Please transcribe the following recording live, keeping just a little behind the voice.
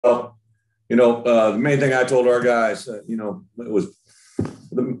Well, the main thing I told our guys, it was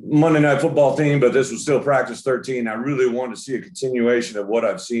the Monday Night Football team, but this was still practice 13. I really wanted to see a continuation of what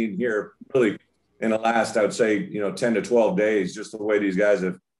I've seen here really in the last, I would say, 10 to 12 days, just the way these guys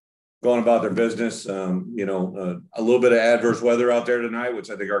have gone about their business. A little bit of adverse weather out there tonight, which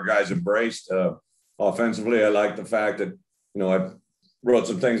I think our guys embraced. Offensively, I like the fact that, I wrote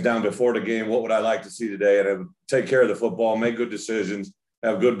some things down before the game. What would I like to see today? And I would take care of the football, make good decisions,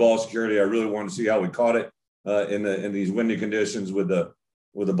 have good ball security. I really wanted to see how we caught it in these windy conditions with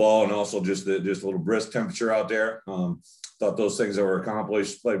the ball, and also just a little brisk temperature out there. Thought those things that were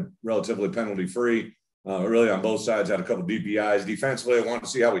accomplished, played relatively penalty free. Really on both sides, had a couple DPIs. Defensively, I wanted to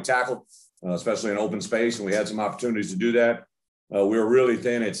see how we tackled, especially in open space, and we had some opportunities to do that. We were really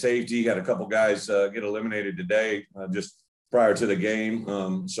thin at safety. Had a couple guys get eliminated today just prior to the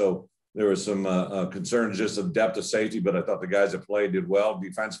game. So there was some concerns just of depth of safety, but I thought the guys that played did well.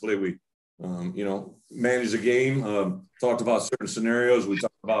 Defensively, we, managed the game, talked about certain scenarios. We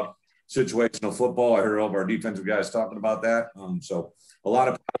talked about situational football. I heard all of our defensive guys talking about that. So a lot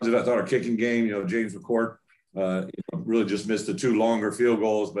of positive. I thought our kicking game, James McCourt, really just missed the 2 longer field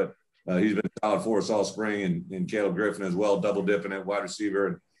goals, but he's been solid for us all spring, and Caleb Griffin as well, double dipping at wide receiver,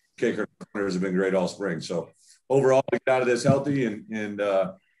 and kicker corners have been great all spring. So overall, we got out of this healthy and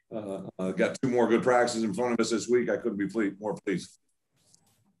got 2 more good practices in front of us this week. I couldn't be more pleased.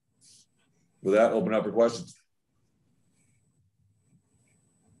 With that, open up for questions.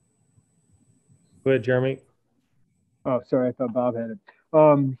 Go ahead, Jeremy. Oh, sorry. I thought Bob had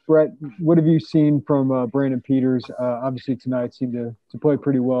it. Bret, what have you seen from Brandon Peters? Obviously tonight seemed to play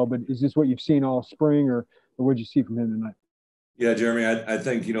pretty well, but is this what you've seen all spring, or what did you see from him tonight? Yeah, Jeremy, I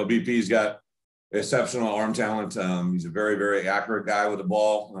think, BP's got exceptional arm talent. He's a very, very accurate guy with the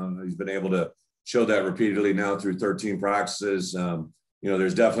ball. He's been able to show that repeatedly now through 13 practices.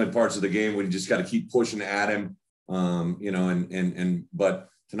 There's definitely parts of the game where you just got to keep pushing at him, but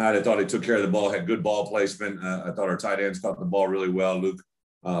tonight I thought he took care of the ball, had good ball placement. I thought our tight ends caught the ball really well. Luke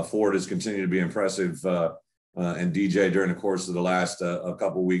Ford has continued to be impressive, and DJ during the course of the last a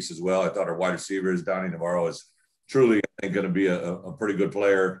couple of weeks as well. I thought our wide receivers, Donnie Navarro, is truly, I think, going to be a pretty good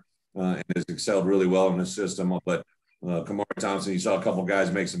player and has excelled really well in this system. But Kamari Thompson, you saw a couple of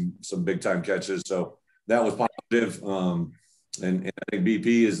guys make some big-time catches, so that was positive. And I think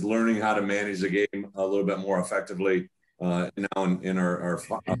BP is learning how to manage the game a little bit more effectively now in our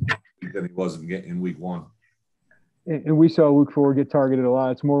than he was in week 1. And we saw Luke Ford get targeted a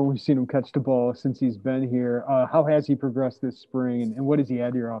lot. It's more when we've seen him catch the ball since he's been here. How has he progressed this spring, and what does he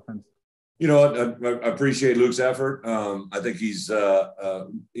add to your offense? I appreciate Luke's effort. I think he's,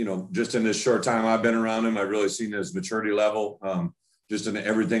 just in this short time I've been around him, I've really seen his maturity level, just in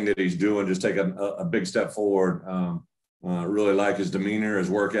everything that he's doing, just take a big step forward. Really like his demeanor, his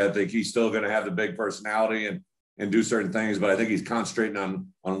work ethic. He's still going to have the big personality and do certain things, but I think he's concentrating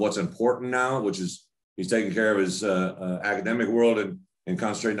on what's important now, which is he's taking care of his academic world and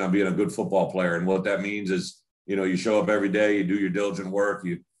concentrating on being a good football player. And what that means is, you show up every day, you do your diligent work,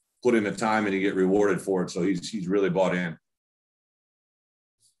 you put in the time, and you get rewarded for it. So he's really bought in.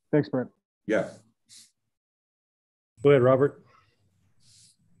 Thanks, Bret. Yeah. Go ahead, Robert.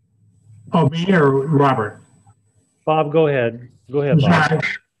 Oh, me or Robert? Bob, go ahead. Go ahead, Bob.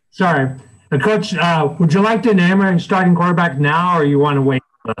 Sorry. Coach, would you like to name a starting quarterback now, or you want to wait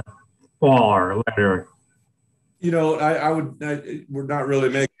for the fall or later? We're not really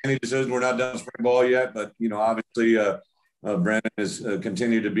making any decisions. We're not done spring ball yet, but, obviously Brandon has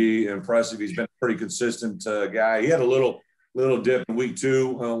continued to be impressive. He's been a pretty consistent guy. He had a little dip in week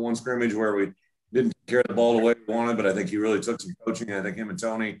 2, one scrimmage where we didn't carry the ball the way we wanted, but I think he really took some coaching. I think him and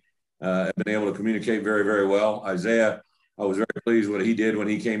Tony have been able to communicate very, very well. Isaiah, I was very pleased with what he did when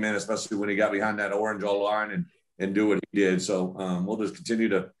he came in, especially when he got behind that orange all line and do what he did. So we'll just continue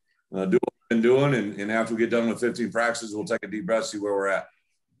to do what we've been doing, and after we get done with 15 practices, we'll take a deep breath, see where we're at.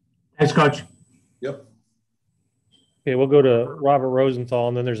 Thanks, Coach. Yep. Okay, we'll go to Robert Rosenthal,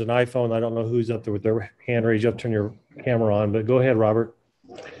 and then there's an iPhone. I don't know who's up there with their hand raised. You have to turn your camera on, but go ahead, Robert.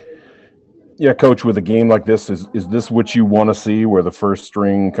 Yeah, Coach, with a game like this, is this what you want to see, where the first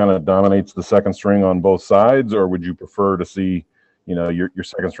string kind of dominates the second string on both sides, or would you prefer to see, your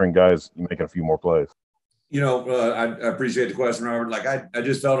second string guys making a few more plays? I appreciate the question, Robert. Like I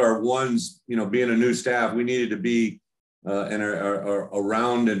just felt our ones, being a new staff, we needed to be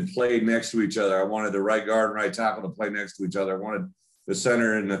around and play next to each other. I wanted the right guard and right tackle to play next to each other. I wanted the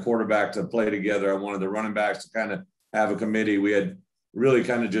center and the quarterback to play together. I wanted the running backs to kind of have a committee. We had really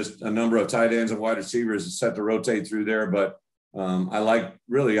kind of just a number of tight ends and wide receivers set to rotate through there. But I like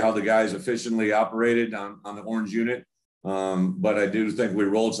really how the guys efficiently operated on the orange unit. But I do think we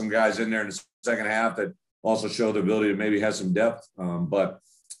rolled some guys in there in the second half that also showed the ability to maybe have some depth.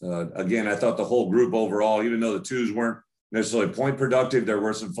 Again, I thought the whole group overall, even though the twos weren't necessarily point productive, there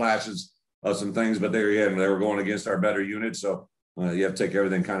were some flashes of some things, but they were going against our better units. So you have to take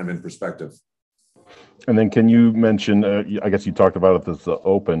everything kind of in perspective. And then can you mention, I guess you talked about it this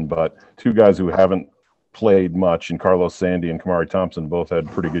open, but two guys who haven't played much, and Carlos Sandy and Kamari Thompson both had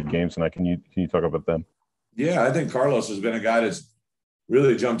pretty good games tonight. Can you talk about them? Yeah, I think Carlos has been a guy that's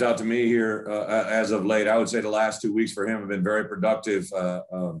really jumped out to me here as of late. I would say the last 2 weeks for him have been very productive.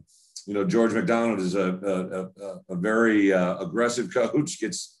 George McDonald is a very aggressive coach,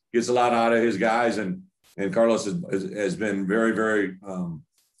 gets a lot out of his guys, and Carlos has been very, very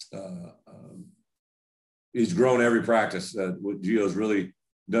he's grown every practice. Gio's really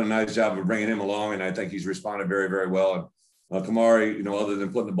done a nice job of bringing him along, and I think he's responded very, very well. And Kamari, other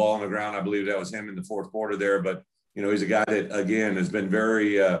than putting the ball on the ground, I believe that was him in the fourth quarter there. But, he's a guy that, again, has been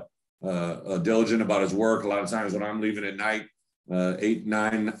very diligent about his work. A lot of times when I'm leaving at night, 8,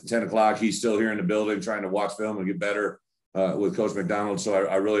 9, 10 o'clock, he's still here in the building trying to watch film and get better with Coach McDonald. So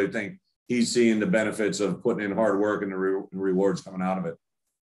I really think he's seeing the benefits of putting in hard work and the rewards coming out of it.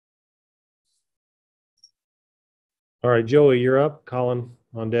 All right, Joey, you're up. Colin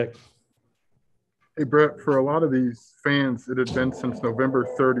on deck. Hey, Bret, for a lot of these fans, it had been since November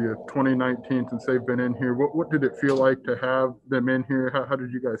 30th, 2019, since they've been in here. What did it feel like to have them in here? How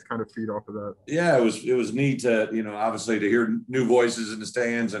did you guys kind of feed off of that? Yeah, it was neat to, obviously to hear new voices in the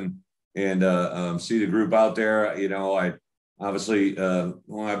stands and see the group out there. I obviously,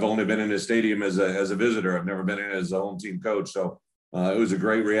 I've only been in this stadium as a visitor. I've never been in as a home team coach. So it was a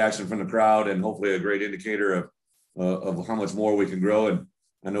great reaction from the crowd and hopefully a great indicator of how much more we can grow. And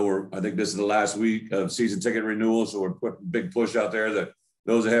I think this is the last week of season ticket renewal. So we're putting a big push out there that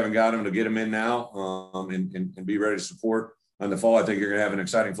those that haven't got them to get them in now and be ready to support in the fall. I think you're going to have an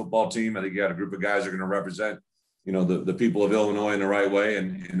exciting football team. I think you got a group of guys that are going to represent, the people of Illinois in the right way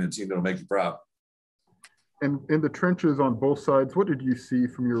and a team that'll make you proud. And in the trenches on both sides, what did you see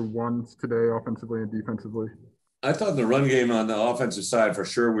from your ones today, offensively and defensively? I thought the run game on the offensive side, for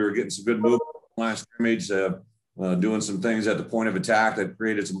sure, we were getting some good movement line scrimmage, doing some things at the point of attack that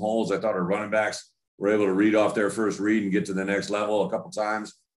created some holes. I thought our running backs were able to read off their first read and get to the next level a couple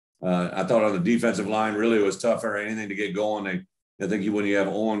times. I thought on the defensive line, really it was tough for anything to get going. I think when you have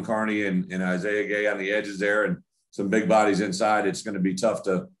Owen Carney and Isaiah Gay on the edges there and some big bodies inside, it's going to be tough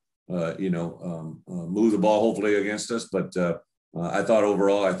to, move the ball hopefully against us. But I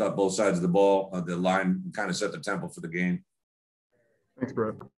thought both sides of the ball, the line kind of set the tempo for the game. Thanks,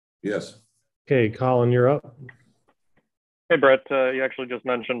 Bret. Yes. Okay, Colin, you're up. Hey, Bret, you actually just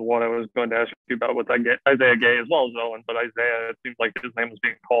mentioned what I was going to ask you about with Isaiah Gay as well as Owen, but Isaiah, it seems like his name was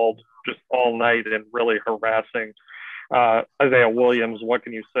being called just all night and really harassing Isaiah Williams. What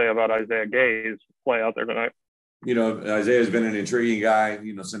can you say about Isaiah Gay's play out there tonight? Isaiah's been an intriguing guy,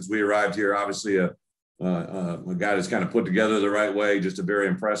 since we arrived here. Obviously, a guy that's kind of put together the right way, just a very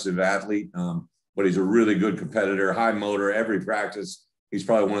impressive athlete. But he's a really good competitor, high motor, every practice. He's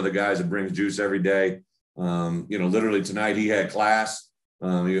probably one of the guys that brings juice every day. Literally tonight he had class.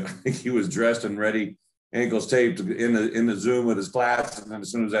 I think he was dressed and ready, ankles taped in the Zoom with his class. And then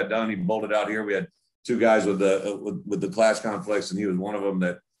as soon as that done, he bolted out here. We had two guys with the class conflicts, and he was one of them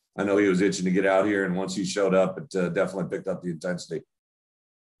that I know he was itching to get out here. And once he showed up, it definitely picked up the intensity.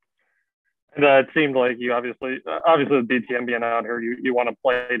 And it seemed like you obviously with BTM being out here, you want to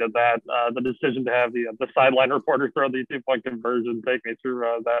play to that. The decision to have the sideline reporter throw the 2-point conversion. Take me through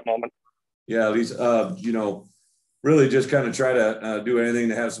that moment. Yeah, at least really just kind of try to do anything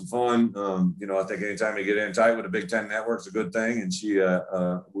to have some fun. I think anytime you get in tight with a Big Ten network, it's a good thing. And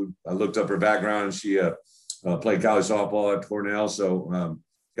I looked up her background, and she played college softball at Cornell, so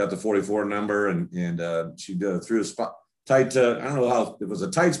got the 44 number, and she threw a spot. Tight, I don't know how it was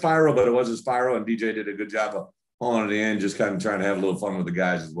a tight spiral, but it was a spiral, and DJ did a good job of pulling it in, just kind of trying to have a little fun with the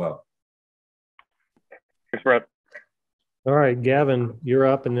guys as well. Thanks, Bret. All right, Gavin, you're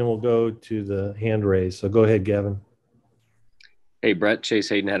up, and then we'll go to the hand raise. So go ahead, Gavin. Hey, Bret, Chase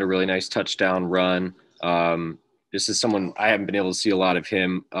Hayden had a really nice touchdown run. This is someone I haven't been able to see a lot of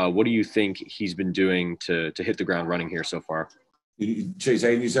him. What do you think he's been doing to hit the ground running here so far? Chase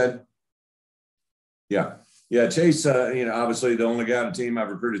Hayden, you said? Yeah. Yeah, Chase, obviously the only guy on the team I've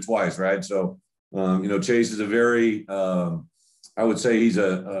recruited twice, right? So, Chase is a very, I would say he's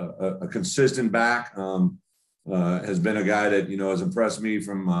a consistent back, has been a guy that, has impressed me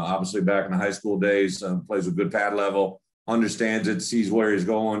from obviously back in the high school days, plays with good pad level, understands it, sees where he's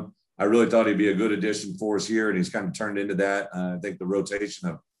going. I really thought he'd be a good addition for us here, and he's kind of turned into that. I think the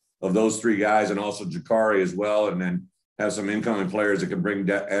rotation of those three guys and also Jakari as well, and then have some incoming players that can bring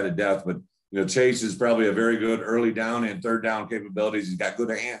added depth. But, Chase is probably a very good early down and third down capabilities. He's got good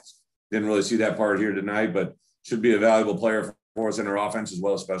hands. Didn't really see that part here tonight, but should be a valuable player for us in our offense as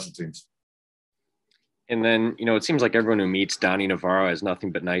well as special teams. And then, it seems like everyone who meets Donnie Navarro has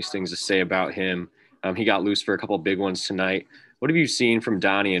nothing but nice things to say about him. He got loose for a couple of big ones tonight. What have you seen from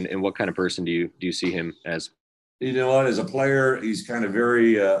Donnie, and what kind of person do you see him as? You know what? As a player, he's kind of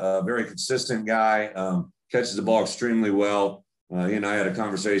very consistent guy. Catches the ball extremely well. He and I had a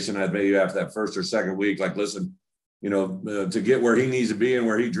conversation. I'd maybe after that first or second week, like, listen, to get where he needs to be and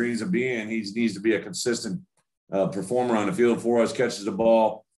where he dreams of being, he needs to be a consistent performer on the field for us. Catches the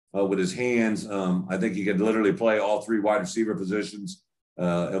ball with his hands. I think he could literally play all three wide receiver positions.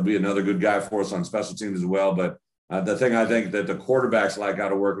 He'll be another good guy for us on special teams as well. But the thing I think that the quarterbacks like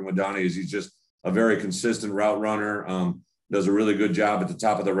out of working with Donnie is he's just a very consistent route runner, does a really good job at the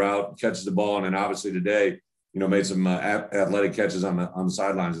top of the route, catches the ball, and then obviously today, made some athletic catches on the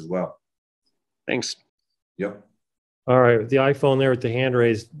sidelines as well. Thanks. Yep. All right, with the iPhone there with the hand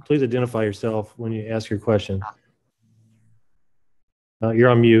raised, please identify yourself when you ask your question. You're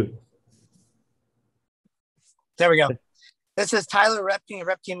on mute. There we go. This is Tyler Repke,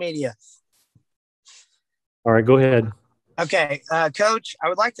 Repke Media. All right, go ahead. Okay, Coach, I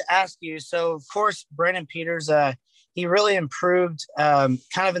would like to ask you, so of course, Brandon Peters, he really improved kind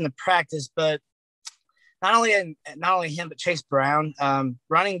of in the practice, but not only him, but Chase Brown,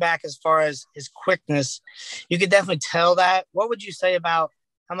 running back as far as his quickness, you could definitely tell that. What would you say about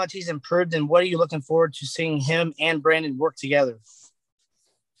how much he's improved, and what are you looking forward to seeing him and Brandon work together?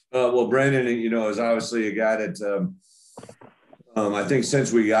 Well, Brandon, is obviously a guy that I think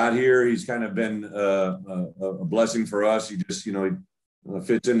since we got here, he's kind of been a blessing for us. He just, he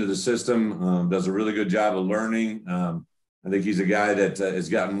fits into the system, does a really good job of learning. I think he's a guy that has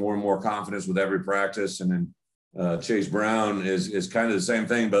gotten more and more confidence with every practice. And then Chase Brown is kind of the same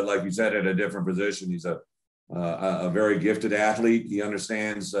thing, but like you said, at a different position. He's a very gifted athlete. He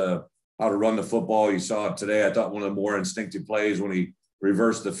understands how to run the football. You saw it today. I thought one of the more instinctive plays when he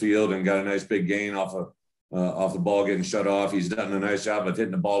reversed the field and got a nice big gain off the ball getting shut off. He's done a nice job of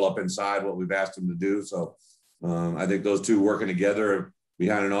hitting the ball up inside what we've asked him to do. So I think those two working together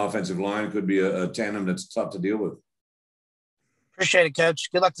behind an offensive line could be a tandem that's tough to deal with. Appreciate it, Coach.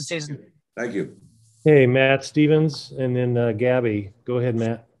 Good luck this season. Thank you. Hey, Matt Stevens, and then Gabby. Go ahead,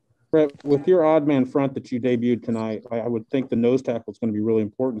 Matt. Brett, with your odd man front that you debuted tonight, I would think the nose tackle is going to be really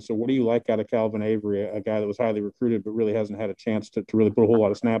important. So what do you like out of Calvin Avery, a guy that was highly recruited but really hasn't had a chance to really put a whole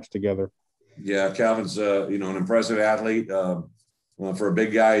lot of snaps together? Yeah, Calvin's an impressive athlete. For a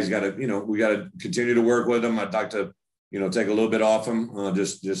big guy, he's got to, we got to continue to work with him. I'd like to, take a little bit off him,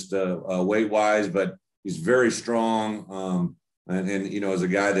 just weight wise, but he's very strong. And as a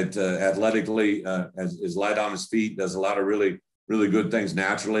guy that athletically is light on his feet, does a lot of really, really good things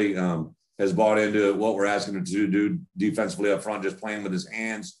naturally, has bought into what we're asking him to do defensively up front, just playing with his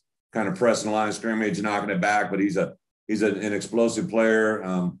hands, kind of pressing the line of scrimmage, knocking it back. But he's an explosive player.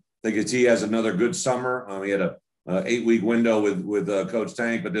 I think he has another good summer. He had a 8-week window with Coach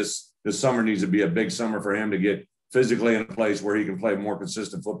Tank, but this summer needs to be a big summer for him to get physically in a place where he can play more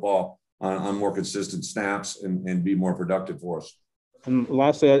consistent football on more consistent snaps and be more productive for us. And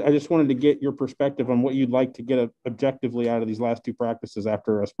lastly, I just wanted to get your perspective on what you'd like to get objectively out of these last two practices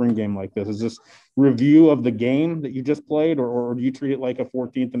after a spring game like this. Is this review of the game that you just played, or do you treat it like a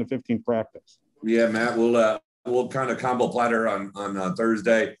 14th and a 15th practice? Yeah, Matt, we'll kind of combo platter on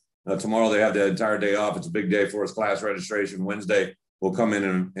Thursday. Tomorrow they have the entire day off. It's a big day for us, class registration. Wednesday we'll come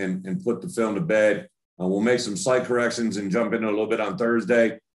in and put the film to bed. We'll make some slight corrections and jump into a little bit on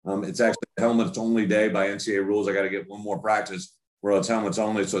Thursday. It's actually a helmets only day by NCAA rules. I got to get one more practice where it's helmets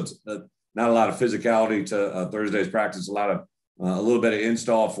only. So it's not a lot of physicality to Thursday's practice, a little bit of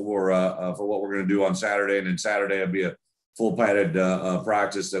install for what we're going to do on Saturday. And then Saturday will be a full padded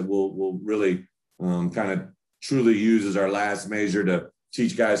practice that we'll really kind of truly use as our last measure to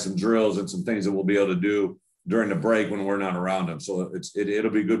teach guys some drills and some things that we'll be able to do during the break when we're not around them. So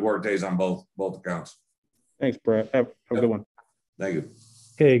it'll be good work days on both accounts. Thanks, Brett. Have a good one. Thank you.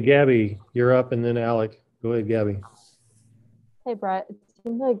 Okay, Gabby, you're up, and then Alec. Go ahead, Gabby. Hey, Brett. It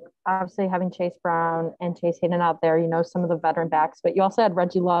seems like obviously having Chase Brown and Chase Hayden out there, some of the veteran backs, but you also had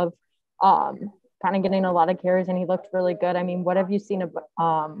Reggie Love kind of getting a lot of carries, and he looked really good. I mean, what have you seen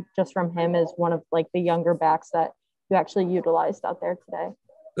just from him as one of like the younger backs that you actually utilized out there today?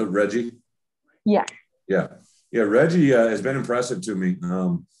 Reggie? Yeah. Reggie has been impressive to me.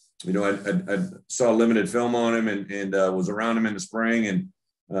 I saw limited film on him and was around him in the spring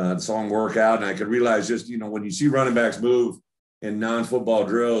and saw him work out. And I could realize just, when you see running backs move in non-football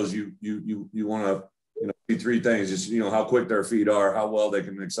drills, you want to see three things: just how quick their feet are, how well they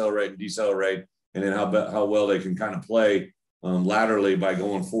can accelerate and decelerate, and then how well they can kind of play laterally by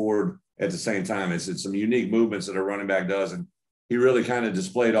going forward at the same time. It's some unique movements that a running back does, and he really kind of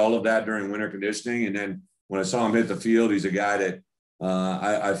displayed all of that during winter conditioning. And then when I saw him hit the field, he's a guy that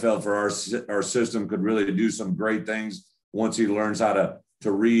I felt for our system could really do some great things once he learns how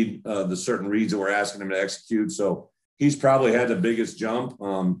to read the certain reads that we're asking him to execute. So he's probably had the biggest jump.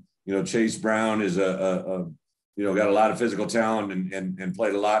 Chase Brown is got a lot of physical talent and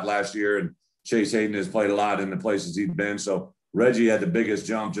played a lot last year, and Chase Hayden has played a lot in the places he's been. So Reggie had the biggest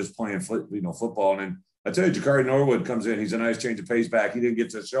jump just playing football. And I tell you, Jakari Norwood comes in. He's a nice change of pace back. He didn't get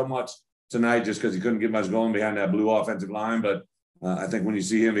to show much tonight just because he couldn't get much going behind that blue offensive line. But I think when you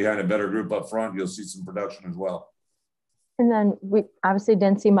see him behind a better group up front, you'll see some production as well. And then we obviously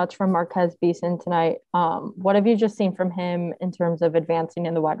didn't see much from Marquez Beeson tonight. What have you just seen from him in terms of advancing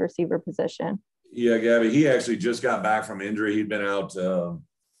in the wide receiver position? Yeah, Gabby, he actually just got back from injury. He'd been out,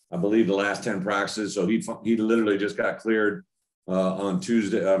 I believe, the last 10 practices. So he literally just got cleared on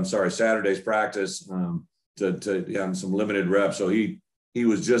Saturday's practice to some limited reps. So he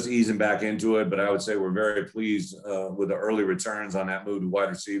was just easing back into it. But I would say we're very pleased with the early returns on that move to wide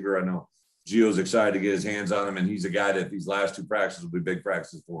receiver. I know Gio's excited to get his hands on him, and he's a guy that these last two practices will be big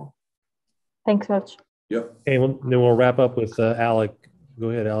practices for him. Thanks, Coach. Yep. And then we'll wrap up with Alec. Go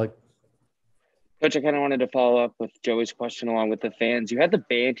ahead, Alec. Coach, I kind of wanted to follow up with Joey's question along with the fans. You had the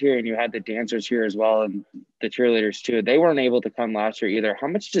band here and you had the dancers here as well, and the cheerleaders too. They weren't able to come last year either. How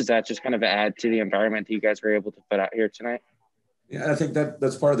much does that just kind of add to the environment that you guys were able to put out here tonight? Yeah, I think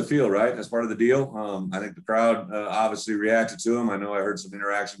that's part of the feel, right? That's part of the deal. I think the crowd obviously reacted to him. I know I heard some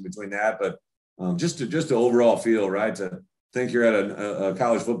interaction between that, but just the overall feel, right? To think you're at a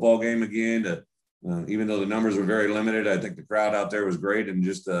college football game again, even though the numbers were very limited, I think the crowd out there was great, and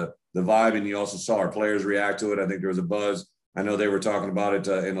just the vibe. And you also saw our players react to it. I think there was a buzz. I know they were talking about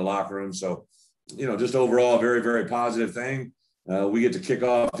it in the locker room. So, just overall, a very, very positive thing. We get to kick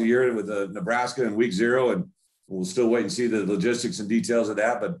off the year with Nebraska in week 0, and we'll still wait and see the logistics and details of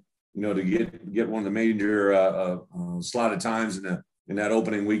that. But, to get one of the major slotted times in that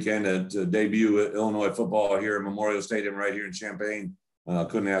opening weekend to debut Illinois football here at Memorial Stadium right here in Champaign,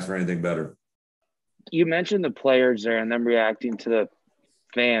 couldn't ask for anything better. You mentioned the players there and them reacting to the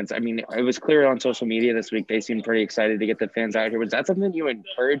fans. I mean, it was clear on social media this week, they seemed pretty excited to get the fans out here. Was that something you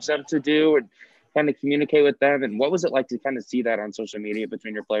encouraged them to do and kind of communicate with them? And what was it like to kind of see that on social media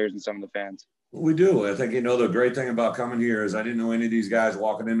between your players and some of the fans? We do. I think, the great thing about coming here is I didn't know any of these guys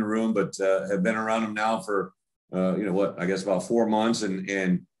walking in the room, but have been around them now for, about 4 months.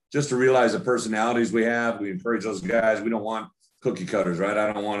 And just to realize the personalities we have, we encourage those guys. We don't want cookie cutters, right?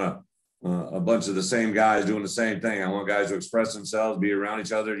 I don't want a bunch of the same guys doing the same thing. I want guys to express themselves, be around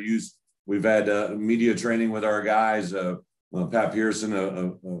each other. We've had media training with our guys. Pat Pearson,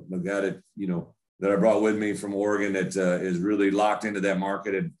 a guy that I brought with me from Oregon that is really locked into that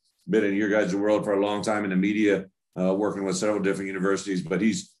market and been in your guys' world for a long time in the media, working with several different universities. But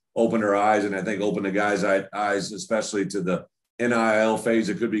he's opened our eyes, and I think opened the guys' eyes, especially to the NIL phase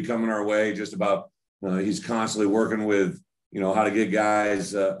that could be coming our way. Just about he's constantly working with how to get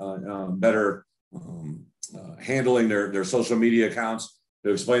guys better handling their social media accounts,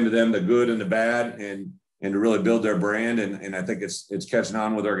 to explain to them the good and the bad, and to really build their brand. And I think it's catching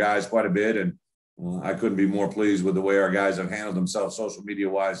on with our guys quite a bit. And I couldn't be more pleased with the way our guys have handled themselves social media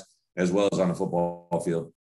wise, as well as on the football field.